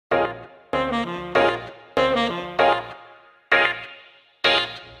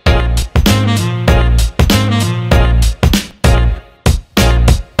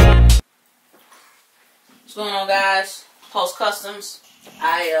guys, Post Customs.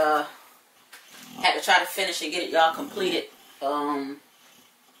 I had to try to finish and get it y'all completed on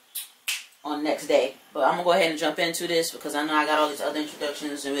next day, but I'm gonna go ahead and jump into this because I know I got all these other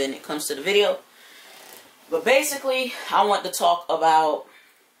introductions and when it comes to the video. But basically, I want to talk about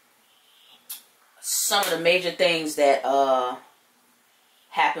some of the major things that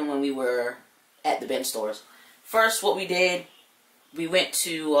happened when we were at the bin stores. First, what we did, we went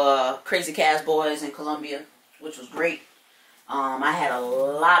to cRAzYCAZBOYS in Columbia, which was great. I had a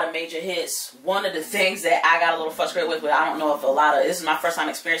lot of major hits. One of the things that I got a little frustrated with, but I don't know if this is my first time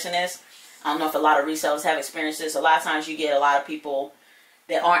experiencing this. I don't know if a lot of resellers have experienced this. A lot of times you get a lot of people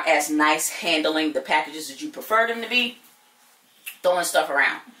that aren't as nice handling the packages as you prefer them to be, throwing stuff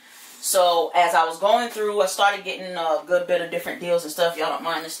around. So as I was going through, I started getting a good bit of different deals and stuff. Y'all don't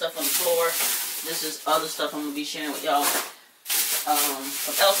mind this stuff on the floor. This is other stuff I'm going to be sharing with y'all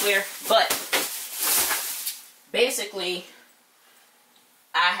from elsewhere. But basically,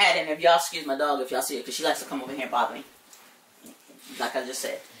 I had, and if y'all excuse my dog if y'all see it, because she likes to come over here and bother me, like I just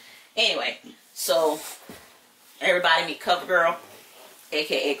said. Anyway, so everybody meet CoverGirl,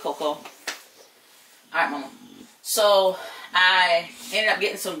 aka Coco. Alright, mama. So I ended up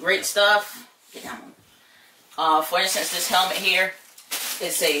getting some great stuff. Get down, mama. For instance, this helmet here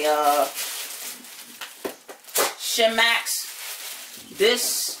is a Shimmax.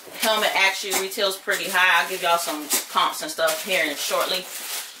 This helmet actually retails pretty high. I'll give y'all some comps and stuff here and shortly.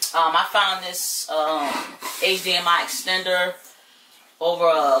 I found this HDMI extender over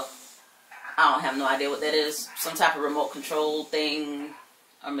a, I don't have no idea what that is, some type of remote control thing,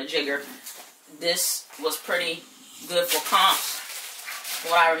 or majigger. This was pretty good for comps.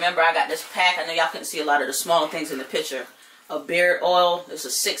 From what I remember, I got this pack. I know y'all couldn't see a lot of the smaller things in the picture. A beard oil. It's a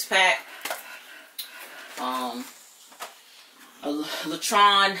 6-pack. A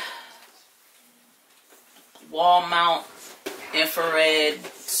Latron wall mount infrared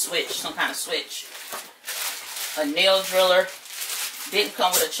switch, some kind of switch. A nail driller. Didn't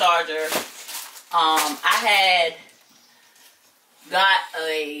come with a charger. I had got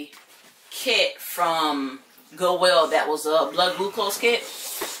a kit from Goodwill that was a blood glucose kit,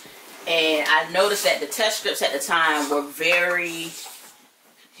 and I noticed that the test strips at the time were very,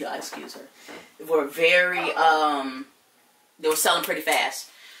 y'all excuse her, were very, they were selling pretty fast.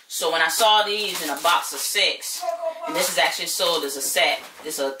 So when I saw these in a box of 6, and this is actually sold as a set,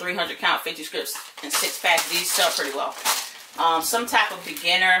 it's a 300 count, 50 scripts, and 6 packs. These sell pretty well. Some type of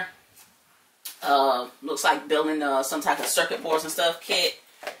beginner, looks like building some type of circuit boards and stuff kit.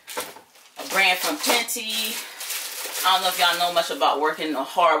 A brand from Penty. I don't know if y'all know much about working on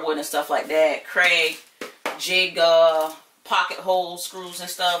hardwood and stuff like that. Craig, jig, pocket hole screws and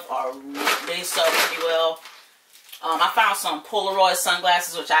stuff they sell pretty well. I found some Polaroid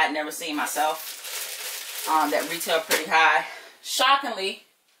sunglasses, which I had never seen myself, that retail pretty high. Shockingly,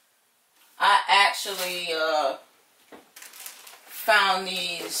 I actually found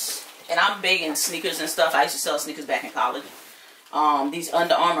these, and I'm big in sneakers and stuff. I used to sell sneakers back in college. These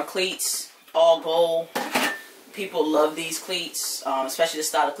Under Armour cleats, all gold. People love these cleats, especially the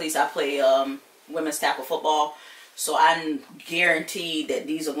style of cleats. I play women's tackle football, so I'm guaranteed that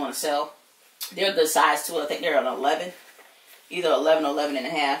these are going to sell. They're a good size too. I think they're an 11, either 11 or 11 and a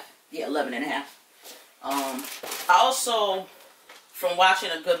half. Yeah, 11 and a half. I also, from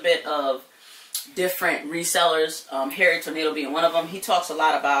watching a good bit of different resellers, Harry Tornado being one of them, he talks a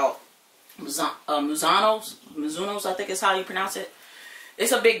lot about Mizuno's, I think is how you pronounce it.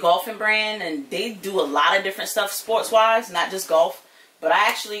 It's a big golfing brand, and they do a lot of different stuff sports-wise, not just golf. But I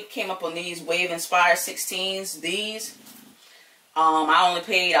actually came up on these Wave-inspired 16s. These,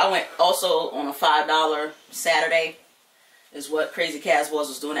 I went also on a $5 Saturday, is what cRAzYCAZBOYS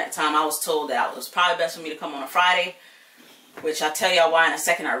was doing at the time. I was told that it was probably best for me to come on a Friday, which I'll tell y'all why in a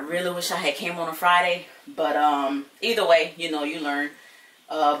second. I really wish I had came on a Friday, but either way, you know, you learn.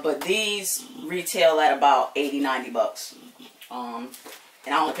 But these retail at about 80, 90 bucks.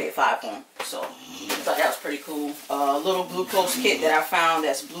 And I only paid $5 for them. So I thought that was pretty cool. A little glucose kit that I found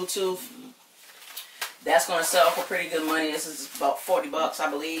that's Bluetooth. That's going to sell for pretty good money. This is about 40 bucks, I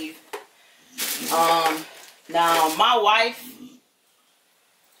believe. Now, my wife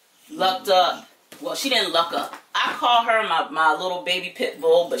lucked up. Well, she didn't luck up. I call her my little baby pit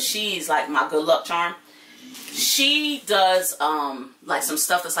bull, but she's like my good luck charm. She does like some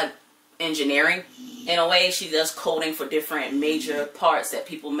stuff that's like engineering in a way. She does coding for different major parts that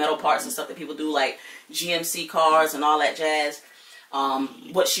people, metal parts and stuff that people do, like GMC cars and all that jazz.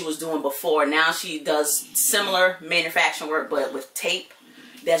 What she was doing before. Now she does similar manufacturing work, but with tape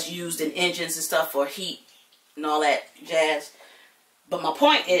that's used in engines and stuff for heat and all that jazz. But my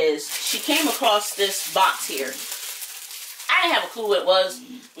point is, she came across this box here. I didn't have a clue what it was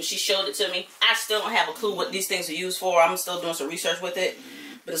when she showed it to me. I still don't have a clue what these things are used for. I'm still doing some research with it.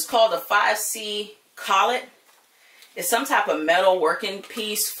 But it's called the 5C collet. It's some type of metal working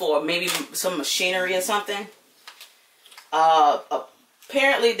piece for maybe some machinery or something.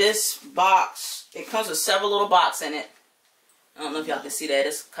 Apparently this box, it comes with several little boxes in it. I don't know if y'all can see that.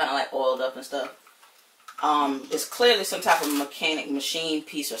 It's kind of like oiled up and stuff. It's clearly some type of machine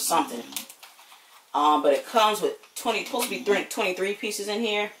piece or something. But it comes with supposed to be 23 pieces in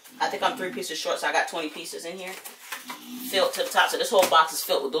here. I think I'm 3 pieces short, so I got 20 pieces in here. Filled to the top. So this whole box is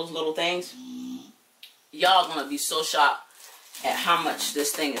filled with those little things. Y'all gonna be so shocked at how much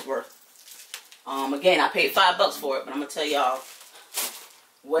this thing is worth. Again, I paid $5 for it, but I'm gonna tell y'all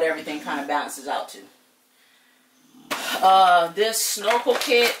what everything kind of balances out to. This snorkel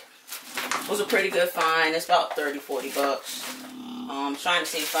kit was a pretty good find. It's about 30-40 bucks. I'm trying to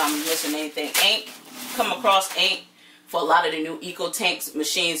see if I'm missing anything. Ink. Come across ink for a lot of the new Eco Tanks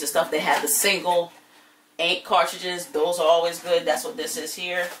machines and stuff. They have the single ink cartridges. Those are always good. That's what this is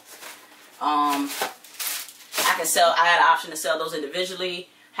here. I had an option to sell those individually.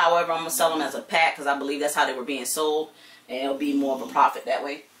 However, I'm going to sell them as a pack because I believe that's how they were being sold. And it'll be more of a profit that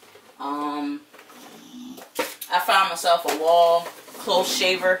way. I found myself a wall close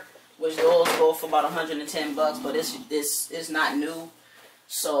shaver, which those go for about 110 bucks, but this is not new.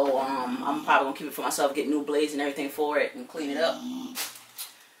 So I'm probably going to keep it for myself, get new blades and everything for it and clean it up.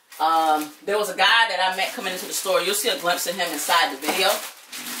 There was a guy that I met coming into the store. You'll see a glimpse of him inside the video.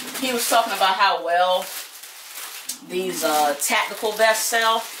 He was talking about how well these tactical vests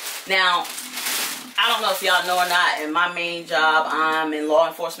sell. Now, I don't know if y'all know or not, in my main job, I'm in law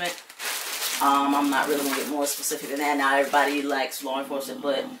enforcement. I'm not really going to get more specific than that. Now, everybody likes law enforcement,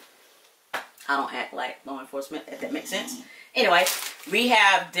 but I don't act like law enforcement, if that makes sense. Anyway, we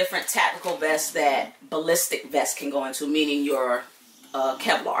have different tactical vests that ballistic vests can go into, meaning your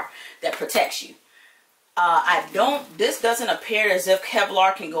Kevlar that protects you. This doesn't appear as if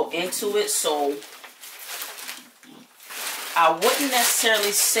Kevlar can go into it, so I wouldn't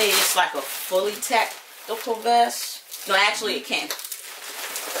necessarily say it's like a fully tactical vest. No, actually it can.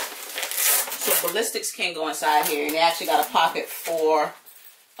 So ballistics can go inside here, and they actually got a pocket for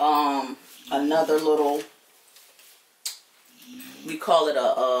another little, we call it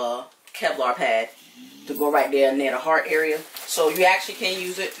a Kevlar pad to go right there near the heart area. So you actually can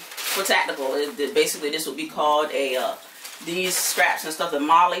use it for tactical. Basically, this would be called these straps and stuff, the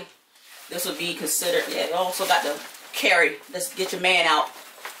molly. This would be considered, yeah, you also got the carry. Let's get your man out.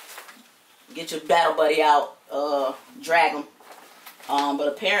 Get your battle buddy out. Drag him. But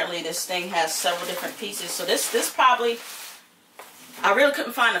apparently this thing has several different pieces. So this probably, I really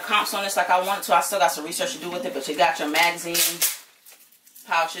couldn't find the comps on this like I wanted to. I still got some research to do with it. But you got your magazine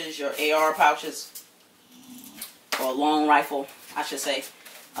pouches, your AR pouches, or long rifle, I should say.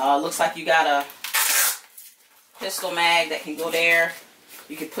 Looks like you got a pistol mag that can go there.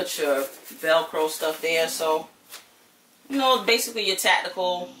 You can put your Velcro stuff there. So, you know, basically your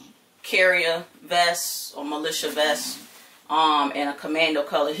tactical carrier vest or militia vest, and a commando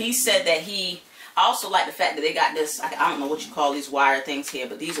color. He said that I also like the fact that they got this, I don't know what you call these wire things here,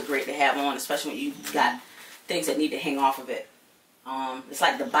 but these are great to have on, especially when you got things that need to hang off of it. It's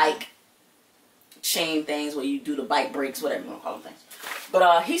like the bike chain things where you do the bike brakes, whatever you want to call them things.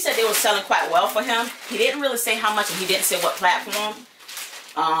 But he said they were selling quite well for him. He didn't really say how much, and he didn't say what platform.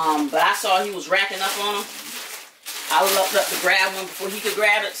 But I saw he was racking up on them. I leapt up to grab one before he could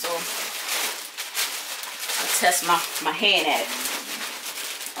grab it, so I test my hand at it.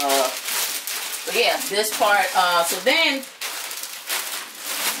 But yeah, this part. So then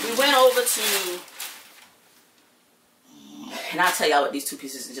we went over to, and I'll tell y'all what these two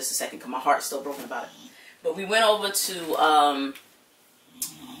pieces in just a second because my heart's still broken about it. But we went over to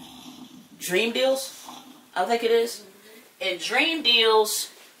Dream Deals, I think it is. And Dream Deals,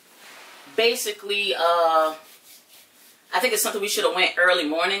 basically, I think it's something we should have went early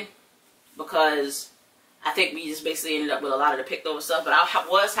morning because I think we just basically ended up with a lot of the picked over stuff. But I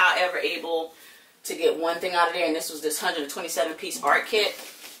was, however, able to get one thing out of there, and this was this 127-piece art kit.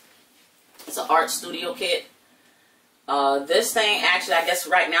 It's an art studio kit. This thing, actually, I guess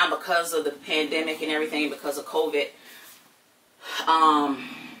right now, because of the pandemic and everything, because of COVID,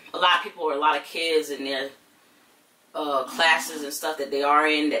 a lot of people, or a lot of kids in their classes and stuff that they are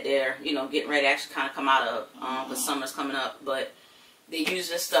in, that they're, you know, getting ready to actually kind of come out of, because summer's coming up, but they use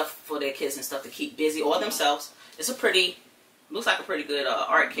this stuff for their kids and stuff to keep busy, or themselves. It's a pretty, looks like a pretty good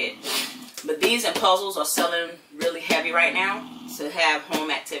art kit. But these and puzzles are selling really heavy right now to have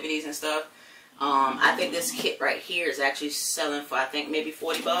home activities and stuff. I think this kit right here is actually selling for, I think, maybe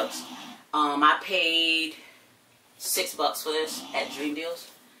 40 bucks. I paid $6 for this at Dream Deals.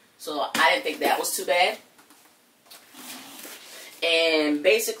 So I didn't think that was too bad. And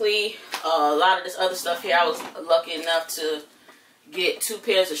basically, a lot of this other stuff here, I was lucky enough to get 2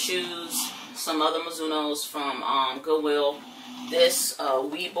 pairs of shoes, some other Mizunos from Goodwill. This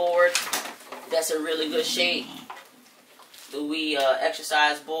Wii board, that's in really good shape. The Wii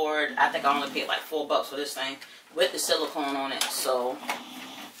exercise board, I think I only paid like $4 for this thing with the silicone on it. So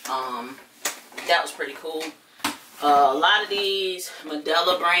that was pretty cool. A lot of these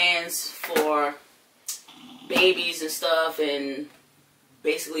Medela brands for babies and stuff, and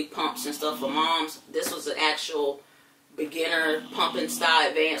basically pumps and stuff for moms. This was an actual beginner pumping style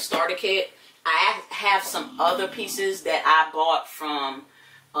advanced starter kit. I have some other pieces that I bought from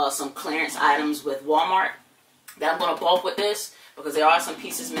some clearance items with Walmart that I'm going to bulk with this, because there are some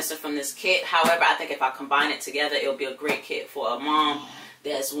pieces missing from this kit. However, I think if I combine it together, it'll be a great kit for a mom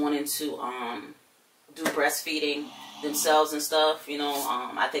that's wanting to do breastfeeding themselves and stuff. You know,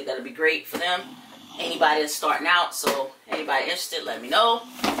 I think that'll be great for them. Anybody that's starting out, so anybody interested, let me know.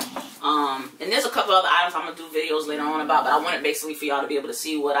 And there's a couple other items I'm going to do videos later on about, but I wanted basically for y'all to be able to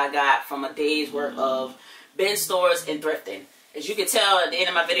see what I got from a day's worth of bin stores and thrifting. As you can tell at the end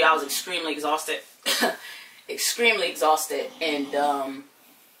of my video, I was extremely exhausted. Extremely exhausted. And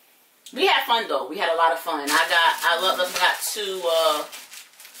we had fun though. We had a lot of fun. I got 2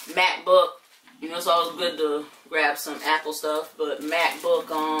 MacBook. You know, it's always good to grab some Apple stuff, but MacBook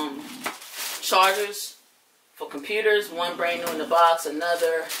chargers for computers. One brand new in the box,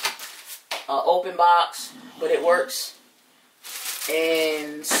 another open box, but it works.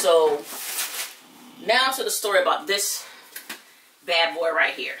 And so now to the story about this bad boy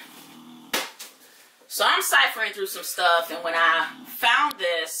right here. So I'm ciphering through some stuff, and when I found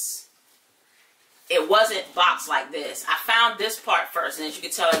this, it wasn't boxed like this. I found this part first, and as you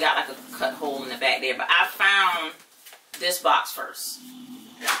can tell, it got like a cut hole in the back there, but I found this box first.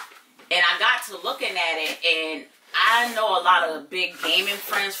 And I got to looking at it, and I know a lot of big gaming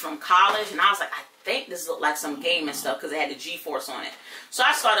friends from college, and I was like, I think this looked like some gaming stuff because it had the G-Force on it. So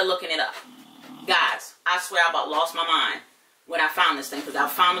I started looking it up. Guys, I swear I about lost my mind when I found this thing, because I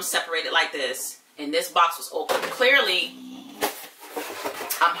found them separated like this, and this box was open. Clearly,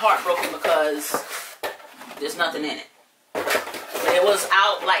 I'm heartbroken because there's nothing in it. But it was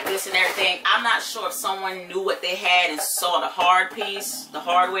out like this and everything. I'm not sure if someone knew what they had and saw the hard piece, the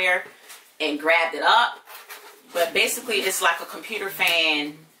hardware, and grabbed it up. But basically, it's like a computer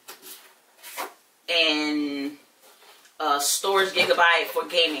fan and a storage gigabyte for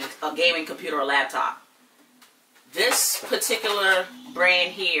gaming, a gaming computer or laptop. This particular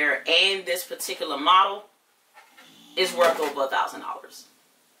brand here and this particular model is worth over $1,000.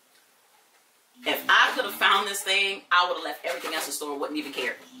 If I could have found this thing, I would have left everything else in the store and wouldn't even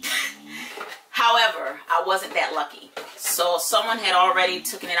care. However, I wasn't that lucky. So someone had already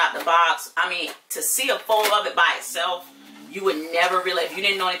taken it out the box. I mean, to see a photo of it by itself, you would never really, if you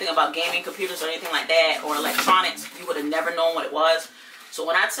didn't know anything about gaming computers or anything like that, or electronics, you would have never known what it was. So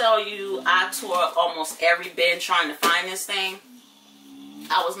when I tell you I tore up almost every bin trying to find this thing,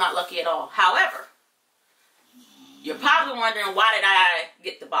 I was not lucky at all. However, you're probably wondering, why did I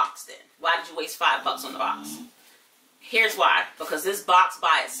get the box then? Why did you waste $5 on the box? Here's why. Because this box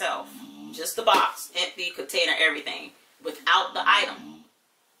by itself, just the box, empty, container, everything, without the item,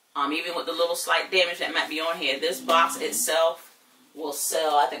 even with the little slight damage that might be on here, this box itself will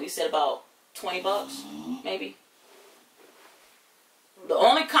sell, I think we said about 20 bucks, maybe. The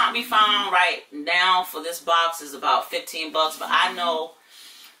only comp we found right now for this box is about 15 bucks, but I know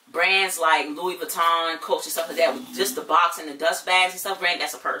brands like Louis Vuitton, Coach and stuff like that, with just the box and the dust bags and stuff, granted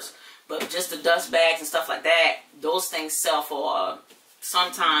that's a purse, but just the dust bags and stuff like that, those things sell for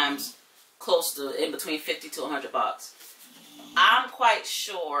sometimes close to in between 50 to 100 bucks. I'm quite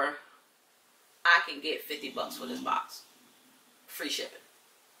sure I can get 50 bucks for this box. Free shipping.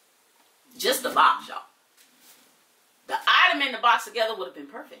 Just the box, y'all. The item in the box together would have been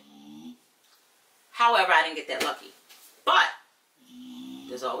perfect. However, I didn't get that lucky. But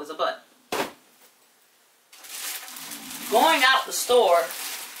there's always a but. Going out the store,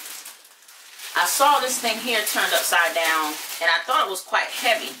 I saw this thing here turned upside down, and I thought it was quite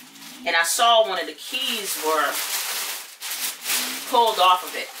heavy. And I saw one of the keys were pulled off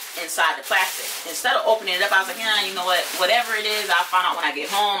of it inside the plastic. Instead of opening it up, I was like, yeah, you know what? Whatever it is, I'll find out when I get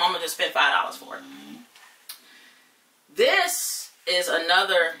home. I'm going to just spend $5 for it. This is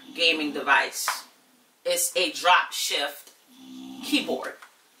another gaming device. It's a drop shift keyboard.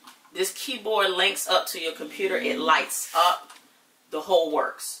 This keyboard links up to your computer. It lights up. The whole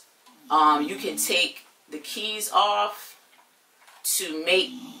works. You can take the keys off to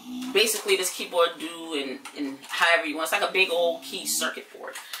make basically this keyboard do in however you want. It's like a big old key circuit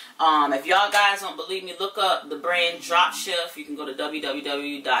board. If y'all guys don't believe me, look up the brand Dropshift. You can go to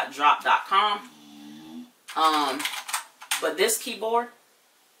www.drop.com. But this keyboard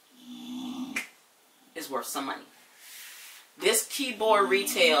is worth some money. This keyboard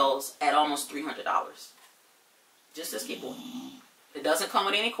retails at almost $300. Just this keyboard. It doesn't come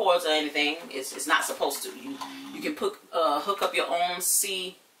with any cords or anything. It's not supposed to. You can put hook up your own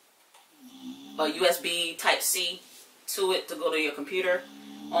USB Type C to it to go to your computer.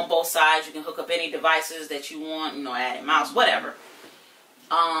 On both sides, you can hook up any devices that you want. You know, add a mouse, whatever.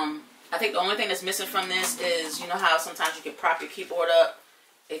 I think the only thing that's missing from this is, you know how sometimes you can prop your keyboard up.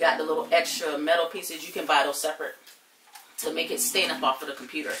 It got the little extra metal pieces. You can buy those separate to make it stand up off of the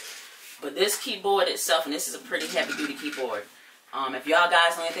computer. But this keyboard itself, and this is a pretty heavy duty keyboard. If y'all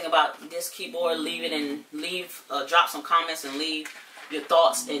guys know anything about this keyboard, leave it and drop some comments and leave your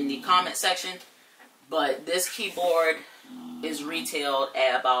thoughts in the comment section. But this keyboard is retailed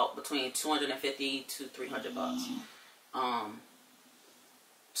at about between $250 to $300.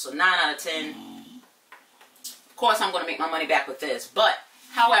 So 9 out of 10. Of course, I'm going to make my money back with this. But,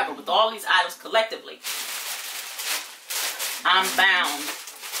 however, with all these items collectively, I'm bound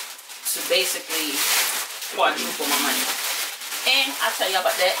to basically quadruple my money. And I'll tell you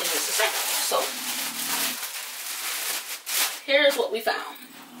about that in just a second. So, here's what we found.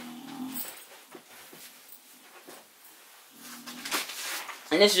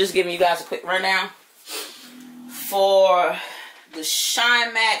 And this is just giving you guys a quick rundown. For the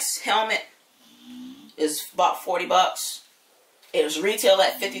Shine Max helmet is about $40. It was retailed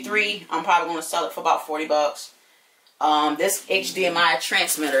at $53. I'm probably going to sell it for about $40. This HDMI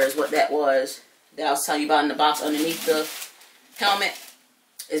transmitter is what that was that I was telling you about in the box underneath the helmet.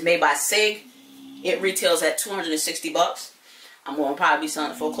 Is made by SIG. It retails at $260. I'm going to probably be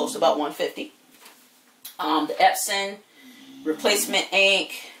selling it for close to about $150. The Epson replacement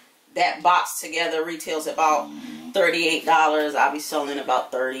ink, that box together retails about $38. I'll be selling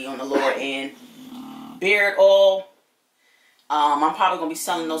about $30 on the lower end. Beard oil, I'm probably going to be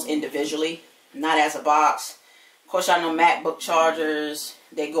selling those individually, not as a box. Of course, y'all know MacBook chargers,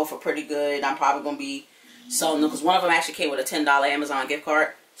 they go for pretty good. I'm probably going to be selling them because one of them actually came with a $10 Amazon gift card.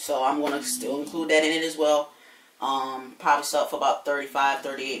 So I'm going to still include that in it as well. Probably sell it for about $35,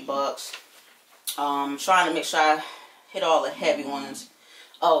 $38. Trying to make sure I hit all the heavy ones.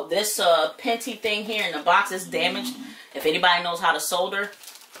 Oh, this Penty thing here in the box is damaged. If anybody knows how to solder,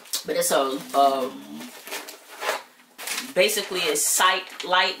 but it's basically a sight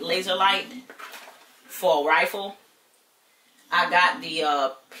light, laser light for a rifle. I got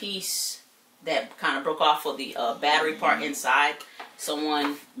the piece that kind of broke off for the battery part inside.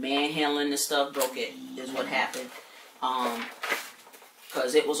 Someone manhandling this stuff broke it, is what happened.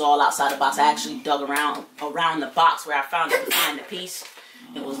 Because it was all outside the box. I actually dug around the box where I found it to find the piece.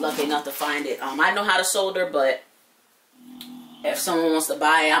 And was lucky enough to find it. I know how to solder, but if someone wants to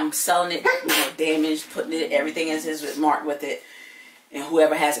buy it, I'm selling it, you know, damaged, putting it, everything is marked with it. And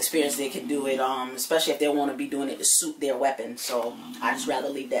whoever has experience, they can do it, especially if they want to be doing it to suit their weapon. So I just rather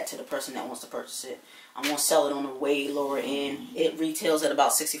leave that to the person that wants to purchase it. I'm going to sell it on the way lower end. It retails at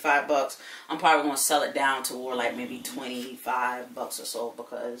about $65. I'm probably going to sell it down to more like maybe $25 or so,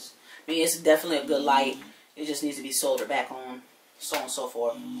 because I mean, it's definitely a good light. It just needs to be soldered back on, so on and so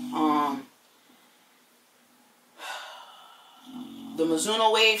forth. The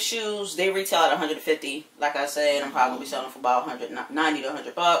Mizuno Wave shoes, they retail at $150. Like I said, I'm probably going to be selling for about $190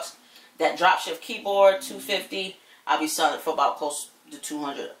 to $100. That Dropshift keyboard, $250. I'll be selling it for about close to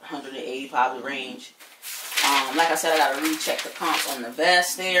 $200, $180 probably range. Like I said, I got to recheck the comps on the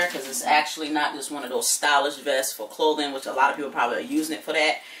vest there, because it's actually not just one of those stylish vests for clothing, which a lot of people probably are using it for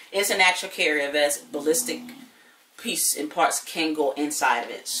that. It's an actual carrier vest. Ballistic piece and parts can go inside of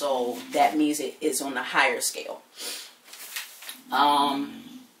it, so that means it is on the higher scale.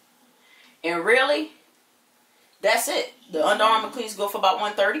 And really, that's it. The Under Armour cleats go for about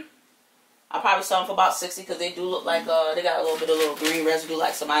 $130. I'll probably sell them for about $60 because they do look like they got a little bit of little green residue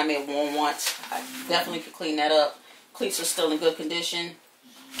like somebody may have worn once. I definitely could clean that up. Cleats are still in good condition.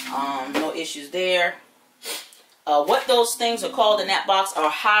 No issues there. What those things are called in that box are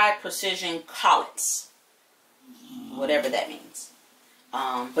high precision collets. Whatever that means.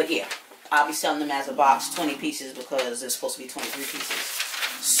 But yeah, I'll be selling them as a box, 20 pieces, because there's supposed to be 23 pieces.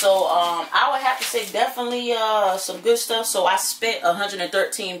 So I would have to say definitely some good stuff. So I spent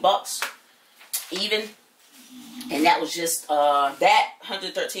 $113 even, and that was just that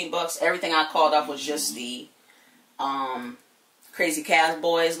 $113. Everything I called off was just the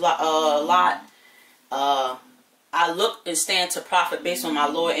cRAZYCAZBOYS lot. I look and stand to profit based on my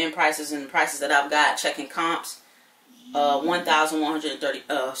lower end prices and the prices that I've got checking comps.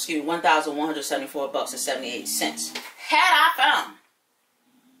 $1,174.78. Had I found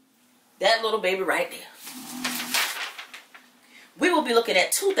that little baby right there, we will be looking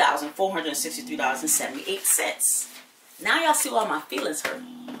at $2,463.78. Now y'all see why my feelings hurt,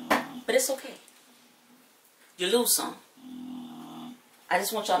 but it's okay. You lose some. I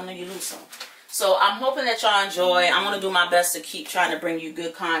just want y'all to know you lose some. So I'm hoping that y'all enjoy. I'm gonna do my best to keep trying to bring you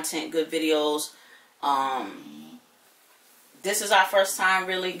good content, good videos. This is our first time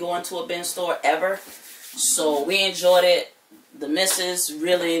really going to a bin store ever. So we enjoyed it. The missus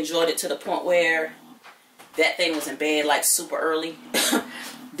really enjoyed it to the point where that thing was in bed like super early.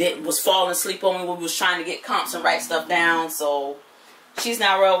 That was falling asleep on me when we was trying to get comps and write stuff down. So she's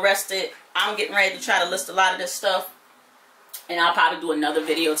now well rested. I'm getting ready to try to list a lot of this stuff. And I'll probably do another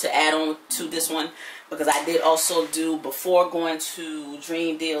video to add on to this one. Because I did also do, before going to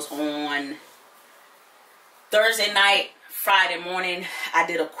Dream Deals on Thursday night, Friday morning, I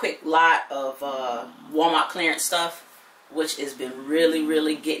did a quick lot of Walmart clearance stuff, which has been really,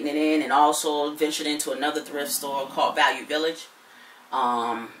 really getting it in, and also ventured into another thrift store called Value Village.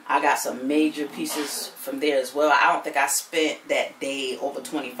 I got some major pieces from there as well. I don't think I spent that day over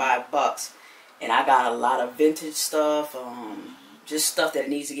 25 bucks, and I got a lot of vintage stuff, just stuff that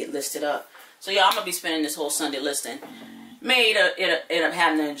needs to get listed up. So yeah, I'm gonna be spending this whole Sunday listing. May end up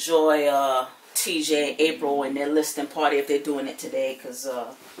having to enjoy TJ, April, and their listing party if they're doing it today, because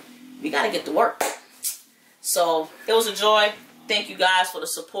we got to get to work. So it was a joy. Thank you guys for the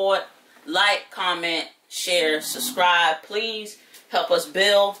support. Like, comment, share, subscribe. Please help us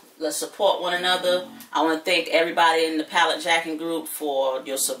build. Let's support one another. I want to thank everybody in the pallet jacking group for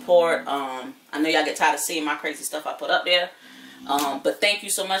your support. I know y'all get tired of seeing my crazy stuff I put up there. But thank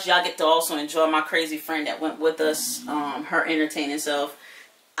you so much. Y'all get to also enjoy my crazy friend that went with us, her entertaining self.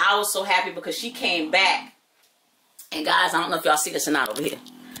 I was so happy because she came back, and guys, I don't know if y'all see this or not over here,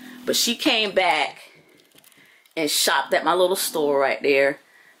 but she came back and shopped at my little store right there.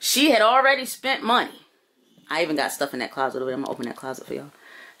 She had already spent money. I even got stuff in that closet over there. I'm gonna open that closet for y'all.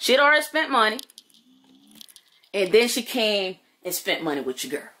 She had already spent money, and then she came and spent money with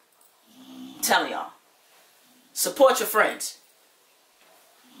your girl. I'm telling y'all, support your friends.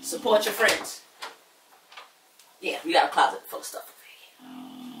 Support your friends. Yeah, we got a closet full of stuff.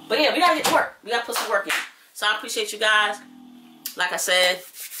 But yeah, we gotta get to work. We gotta put some work in. So I appreciate you guys. Like I said,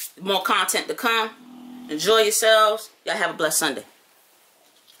 more content to come. Enjoy yourselves. Y'all have a blessed Sunday.